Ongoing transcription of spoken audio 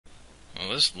Well,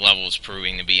 this level's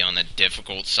proving to be on the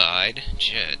difficult side.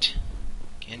 Shit.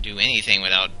 Can't do anything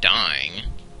without dying.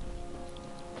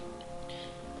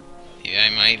 Maybe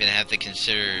I might even have to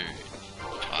consider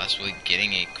possibly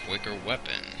getting a quicker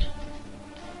weapon.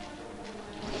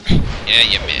 Yeah,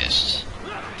 you missed.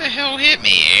 What the hell hit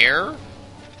me, air?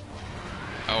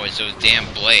 Oh, it's those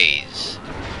damn blades.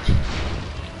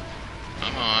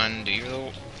 Come on, do your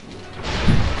little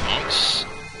punks.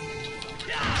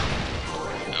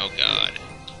 Oh god.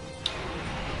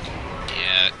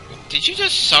 Yeah. Did you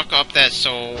just suck up that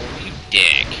soul? You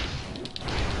dick.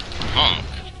 Punk.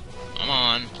 Come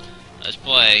on. Let's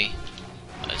play.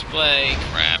 Let's play.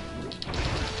 Crap.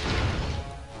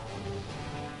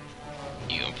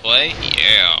 You gonna play?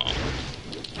 Yeah.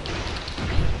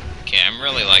 Okay, I'm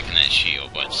really liking that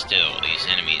shield, but still, these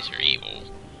enemies are evil.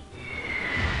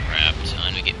 Crap,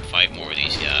 time to fight more of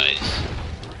these guys.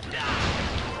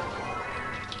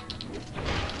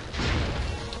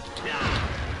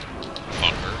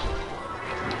 Fucker.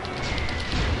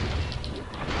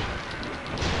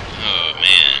 Oh,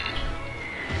 man.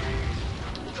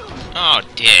 Oh,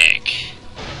 dick.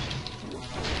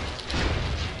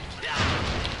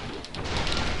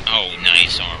 Oh,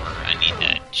 nice armor. I need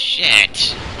that.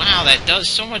 Shit. Wow, that does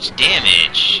so much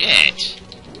damage. Shit.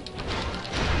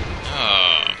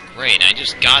 Oh, great. I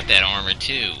just got that armor,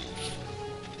 too.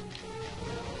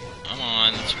 Come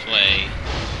on, let's play.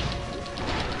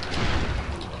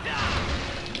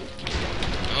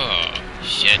 Oh,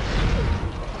 shit.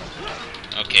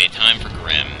 Okay, time for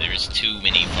Grim. There's too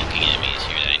many fucking enemies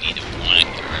here that I need to want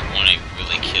to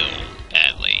really kill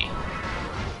badly.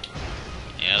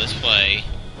 Yeah, let's play.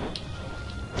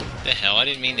 What the hell? I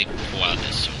didn't mean to pull out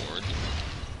this sword.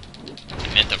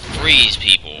 I meant to freeze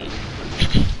people.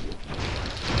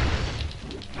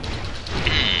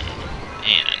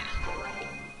 Man.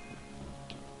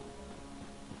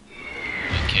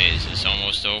 Okay, is this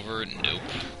almost over? Nope,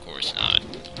 of course not.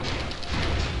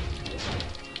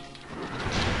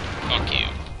 Fuck you.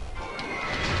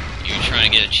 You're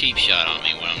trying to get a cheap shot on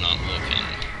me when I'm not looking.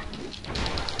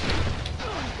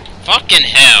 Fucking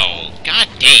hell! God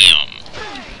damn!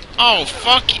 Oh,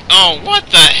 fuck you. Oh, what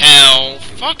the hell?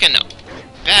 Fucking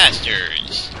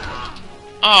bastards.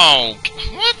 Oh,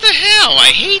 what the hell?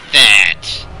 I hate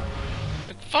that.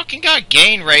 I fucking got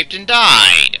gang raped and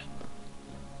died.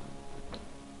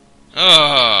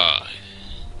 Ugh.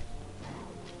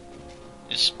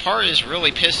 This part is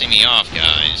really pissing me off,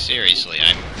 guys. Seriously,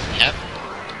 I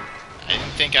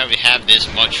didn't think I would have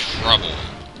this much trouble.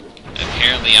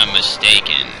 Apparently I'm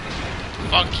mistaken.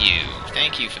 Fuck you.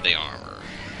 Thank you for the armor.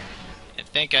 I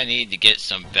think I need to get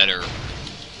some better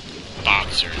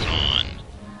boxers on.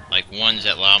 Like ones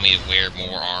that allow me to wear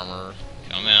more armor.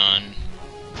 Come on.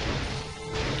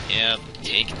 Yeah,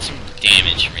 taking some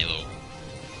damage from me, little.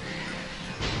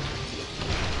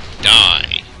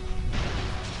 Die.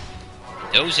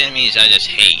 Those enemies I just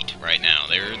hate right now.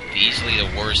 They're easily the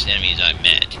worst enemies I've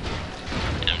met.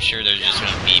 And I'm sure they're just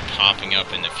going to be popping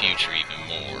up in the future even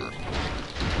more.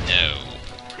 No.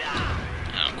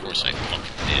 Oh, of course I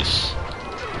fucking miss.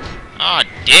 Aw,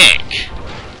 dick!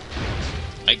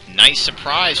 Like, nice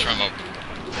surprise from a...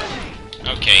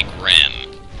 Okay,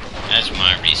 Grim. That's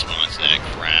my response to that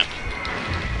crap.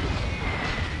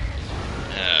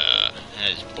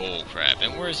 That is bullcrap.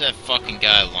 And where's that fucking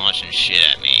guy launching shit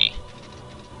at me?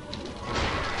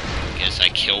 Guess I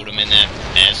killed him in that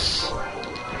mess.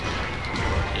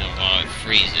 And while I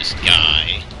freeze this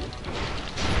guy,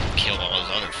 killed all his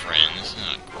other friends.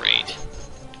 Not great.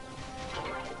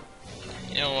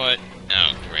 You know what?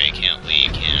 Oh, great, can't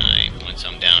leave, can I? Once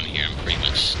I'm down here, I'm pretty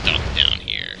much stuck down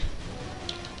here.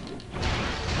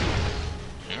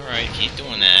 Alright, keep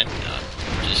doing that.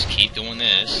 Just keep doing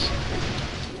this.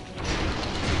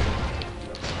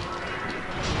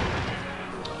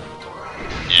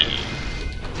 No.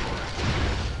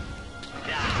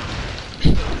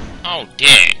 Oh,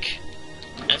 dick.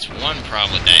 That's one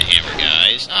problem with that hammer,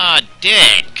 guys. Ah,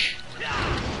 dick!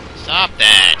 Stop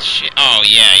that shit. Oh,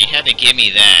 yeah, you had to give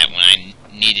me that when I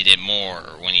needed it more,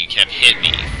 or when you kept hitting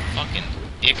me. Fucking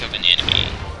dick of an enemy.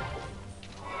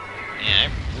 Yeah,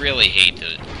 I really hate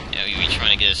the... You be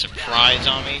trying to get a surprise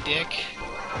on me, dick?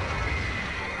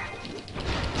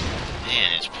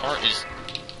 Man, this part is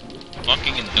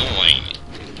fucking annoying.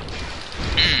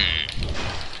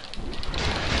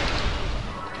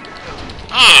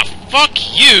 Ah, fuck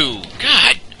you!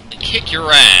 God, kick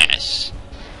your ass.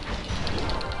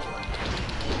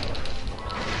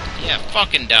 Yeah,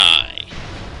 fucking die.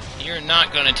 You're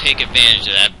not gonna take advantage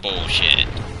of that bullshit.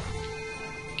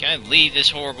 Can I leave this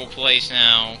horrible place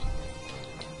now?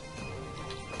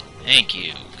 Thank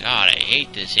you. God, I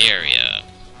hate this area.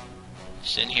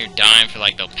 Sitting here dying for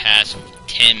like the past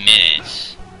 10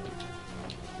 minutes.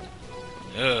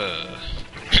 Ugh.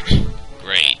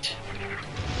 Great.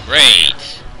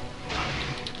 Great!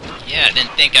 Yeah, I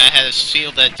didn't think I had a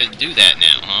shield that to do that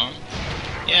now, huh?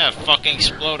 Yeah, fucking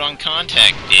explode on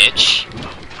contact, bitch!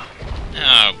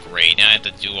 Oh, great, now I have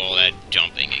to do all that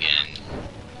jumping again.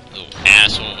 Little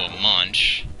asshole of a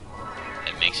munch.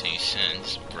 That makes any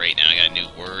sense. Great, now I got a new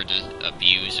word to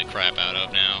abuse the crap out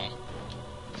of now.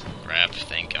 Crap,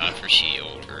 thank God for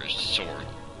shield, or sword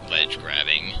ledge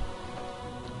grabbing.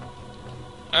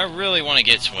 I really want to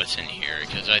get to what's in here,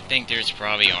 because I think there's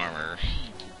probably armor.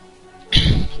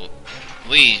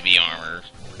 Please be armor.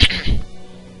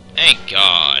 Thank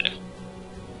God.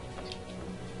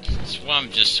 That's what I'm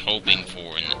just hoping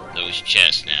for in those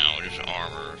chests now. There's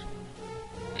armor.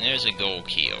 And there's a gold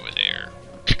key over there.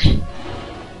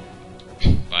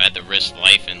 If I had to risk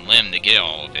life and limb to get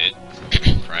all of it.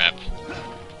 Crap.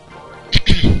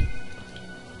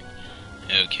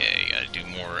 Okay, gotta do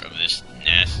more of this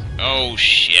nest. Oh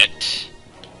shit!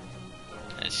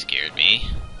 That scared me.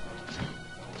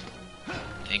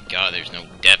 Thank God there's no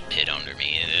depth pit under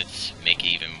me. That's make it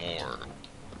even more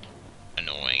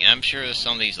annoying. I'm sure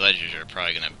some of these ledges are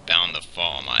probably gonna bound to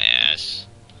fall on my ass.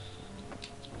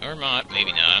 Or not,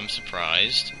 maybe not, I'm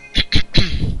surprised.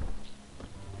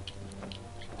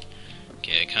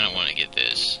 Okay, I kinda wanna get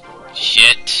this.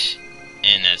 Shit!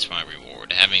 And that's my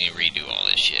reward, having to redo all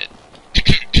this shit.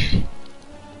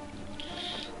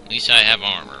 At least I have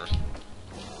armor.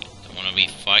 Don't wanna be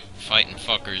fighting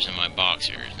fuckers in my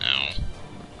boxers now.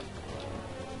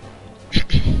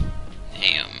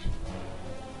 Damn.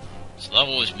 This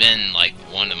level has been, like,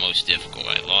 one of the most difficult.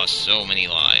 I lost so many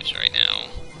lives right now.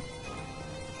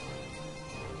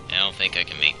 I don't think I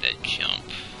can make that jump.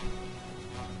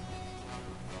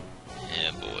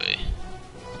 Yeah, boy.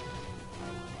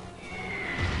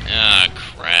 Ah,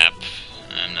 crap.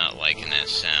 I'm not liking that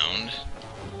sound.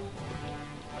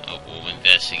 Oh, we'll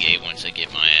investigate once I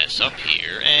get my ass up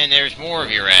here. And there's more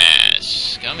of your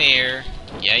ass. Come here.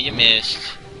 Yeah, you missed.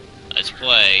 Let's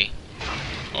play.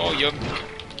 Oh, you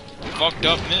fucked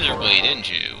up miserably, didn't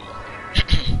you?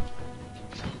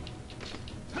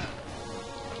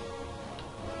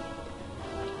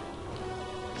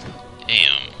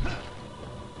 Damn.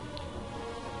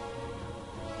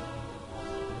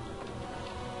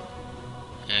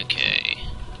 Okay.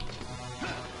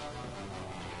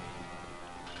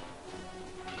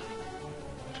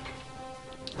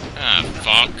 Ah,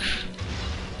 fuck.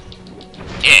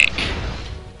 Dick.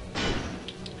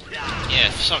 Yeah,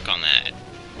 suck on that.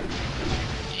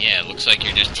 Yeah, it looks like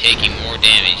you're just taking more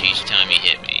damage each time you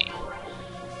hit me.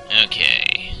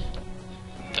 Okay.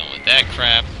 Done with that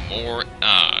crap. More.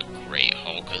 Ah, great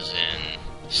Hulkazin.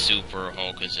 Super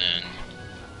Hulkazin.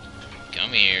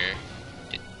 Come here.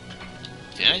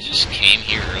 Did I just came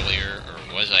here earlier?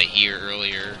 Or was I here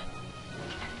earlier?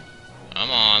 Come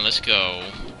on, let's go.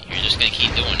 You're just gonna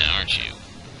keep doing that, aren't you?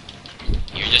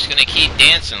 You're just gonna keep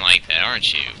dancing like that,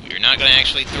 aren't you? You're not gonna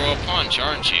actually throw a punch,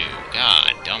 aren't you?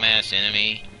 God, dumbass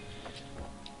enemy.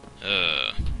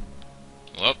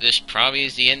 Well, this probably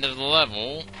is the end of the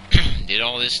level. Did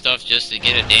all this stuff just to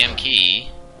get a damn key.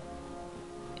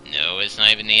 No, it's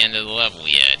not even the end of the level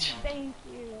yet. Thank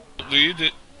you. Believe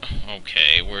it.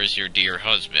 Okay, where's your dear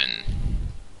husband?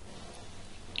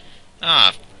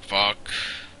 Ah, fuck.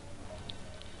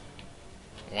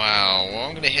 Wow, well,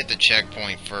 I'm gonna hit the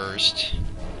checkpoint first.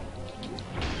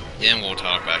 Then we'll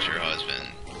talk about your husband.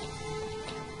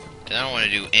 I don't want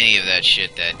to do any of that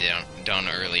shit that done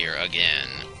earlier again.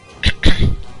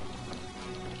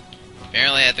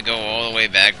 Apparently I have to go all the way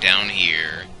back down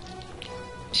here.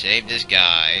 Save this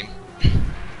guy.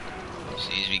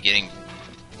 Seems to be getting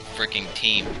freaking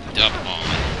teamed up on.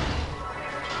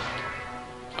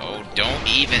 Oh, don't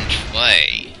even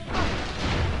play.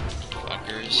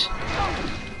 Fuckers.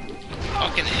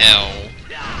 Fucking hell.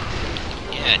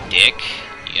 Yeah, dick.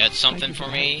 You got something for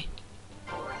me?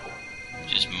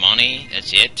 Just money?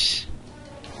 That's it?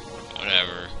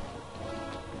 Whatever.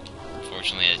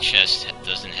 Unfortunately, the chest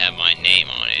doesn't have my name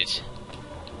on it.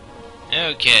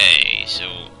 Okay,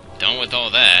 so done with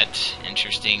all that.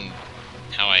 Interesting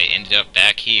how I ended up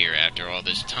back here after all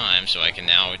this time, so I can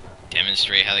now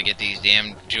demonstrate how to get these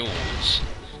damn jewels.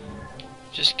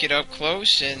 Just get up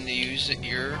close and use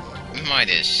your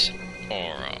Midas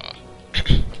aura.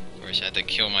 Of course, I had to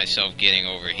kill myself getting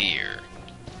over here.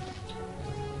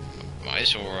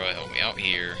 Midas aura, help me out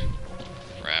here.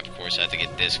 Crap, of course I have to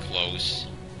get this close.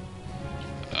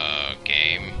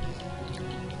 Game.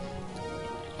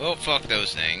 Well, fuck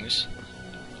those things.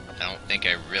 I don't think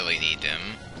I really need them.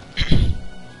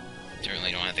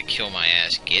 Certainly don't have to kill my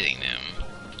ass getting them.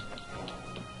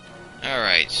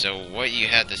 Alright, so what you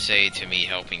have to say to me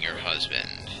helping your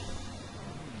husband?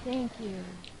 Thank you.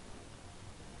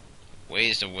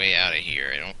 Where's the way out of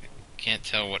here? Can't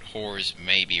tell what horrors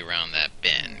may be around that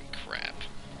bend. Crap.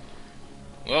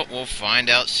 Well, we'll find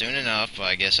out soon enough.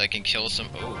 I guess I can kill some...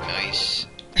 Oh, nice.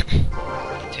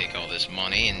 Take all this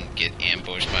money and get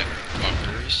ambushed by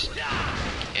fuckers.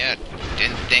 Yeah,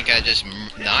 didn't think I'd just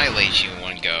annihilate you in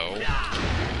one go.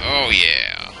 Oh,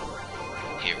 yeah.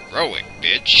 Heroic,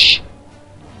 bitch.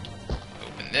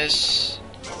 Open this.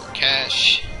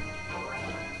 Cash.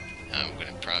 I'm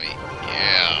gonna probably...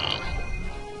 Yeah.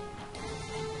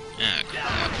 Ah,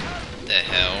 crap. What the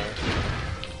hell?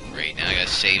 Great, now I gotta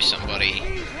save somebody.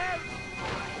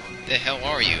 The hell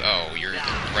are you? Oh, you're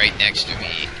right next to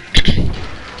me.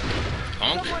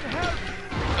 Punk?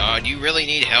 Do you really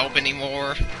need help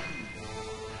anymore?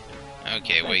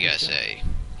 Okay, what you gotta say?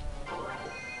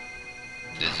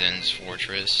 The Zen's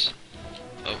Fortress.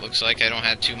 Well, it looks like I don't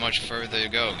have too much further to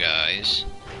go, guys.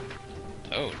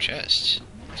 Oh, chest.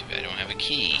 Too bad I don't have a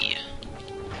key.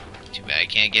 Too bad I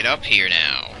can't get up here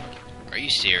now. Are you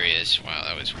serious? Wow,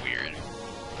 that was weird.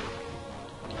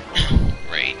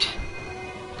 Great.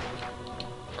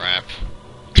 Crap.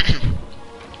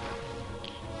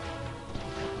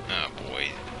 Oh boy.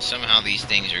 Somehow these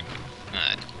things are...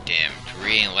 Ah, damn.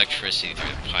 Creating electricity through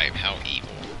the pipe. How evil.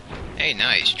 Hey,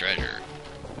 nice. Treasure.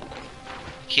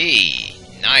 Key.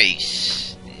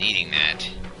 Nice. Needing that.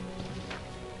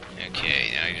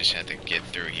 Okay, now I just have to get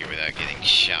through here without getting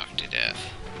shocked to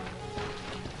death.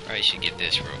 Probably should get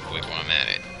this real quick while I'm at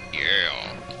it.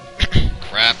 Yeah.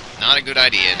 Crap. Not a good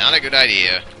idea. Not a good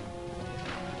idea.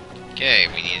 Okay,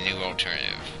 we need a new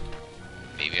alternative.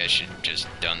 Maybe I should have just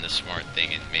done the smart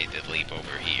thing and made the leap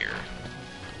over here.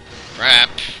 Crap.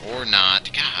 Or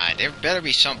not. God, there better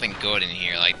be something good in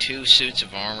here. Like 2 suits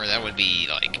of armor. That would be,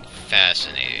 like,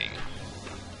 fascinating.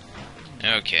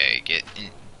 Okay, get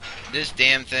in this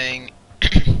damn thing.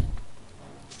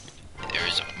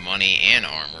 There's money and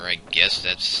armor. I guess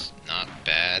that's not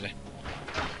bad.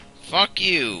 Fuck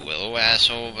you, little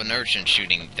asshole of an urchin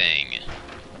shooting thing.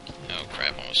 Oh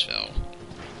crap, almost fell.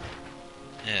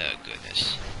 Oh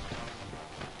goodness.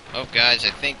 Oh guys,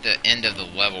 I think the end of the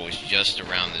level is just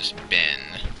around this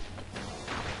bend.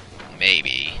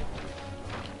 Maybe.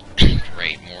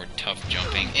 Great, more tough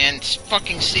jumping. And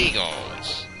fucking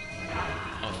seagulls!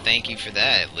 Oh, thank you for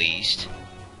that, at least.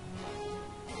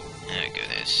 Oh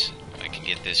goodness. I can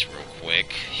get this real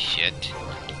quick. Shit.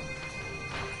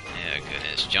 Oh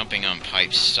goodness. Jumping on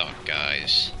pipes suck,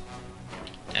 guys.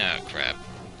 Oh crap.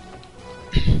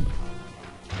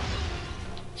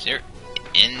 Is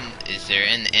there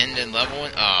an end in level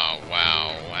 1? Oh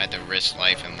wow. I had to risk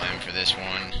life and limb for this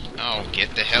one. Oh,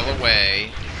 get the hell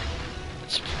away.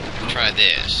 Let's try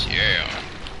this. Yeah.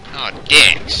 Oh,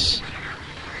 dicks.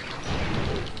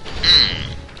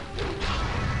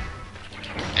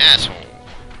 Asshole.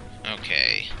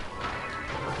 Okay.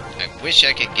 I wish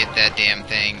I could get that damn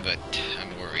thing, but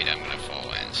I'm worried I'm gonna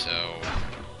fall in, so...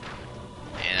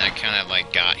 And I kinda,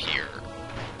 like, got here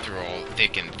through all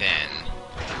thick and thin.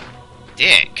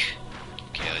 Dick!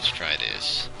 Okay, let's try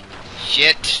this.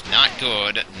 Shit! Not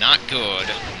good. Not good.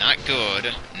 Not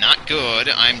good. Not good.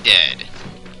 I'm dead.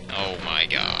 Oh my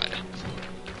god.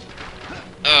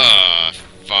 Ugh.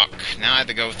 Fuck. Now I have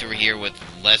to go through here with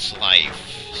less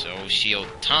life. So, shield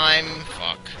time.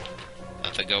 Fuck. I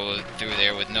have to go through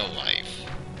there with no life.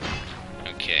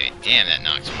 Okay. Damn, that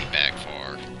knocks me back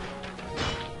far.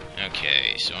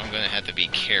 Okay, so I'm gonna have to be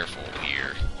careful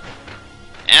here.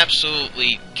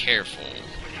 Absolutely careful.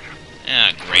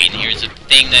 Ah, great, and here's a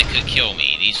thing that could kill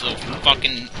me. These little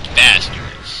fucking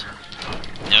bastards.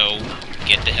 No,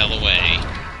 get the hell away.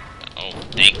 Oh,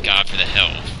 thank God for the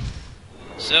health.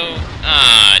 So,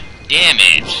 damn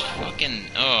it. Fucking,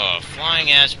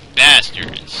 flying-ass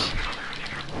bastards.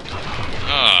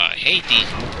 I hate these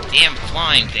damn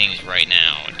flying things right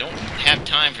now. I don't have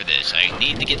time for this. I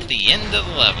need to get to the end of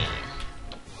the level.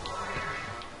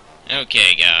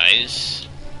 Okay, guys.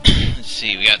 Let's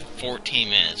see, we got 14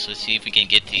 minutes. Let's see if we can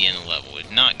get to the end of the level.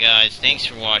 If not, guys, thanks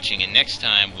for watching, and next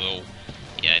time we'll...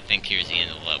 Yeah, I think here's the end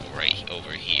of the level right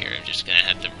over here. I'm just gonna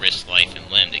have to risk life and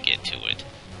limb to get to it.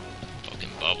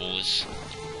 Fucking bubbles.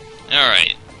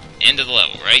 Alright, end of the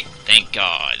level, right? Thank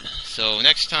God. So,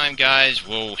 next time, guys,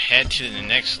 we'll head to the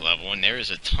next level, and there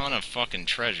is a ton of fucking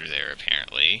treasure there,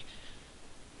 apparently.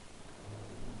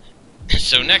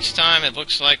 So next time, it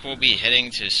looks like we'll be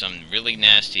heading to some really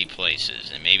nasty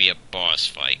places, and maybe a boss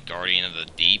fight, Guardian of the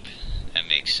Deep. That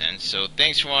makes sense. So,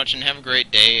 thanks for watching, have a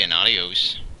great day, and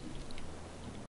adios.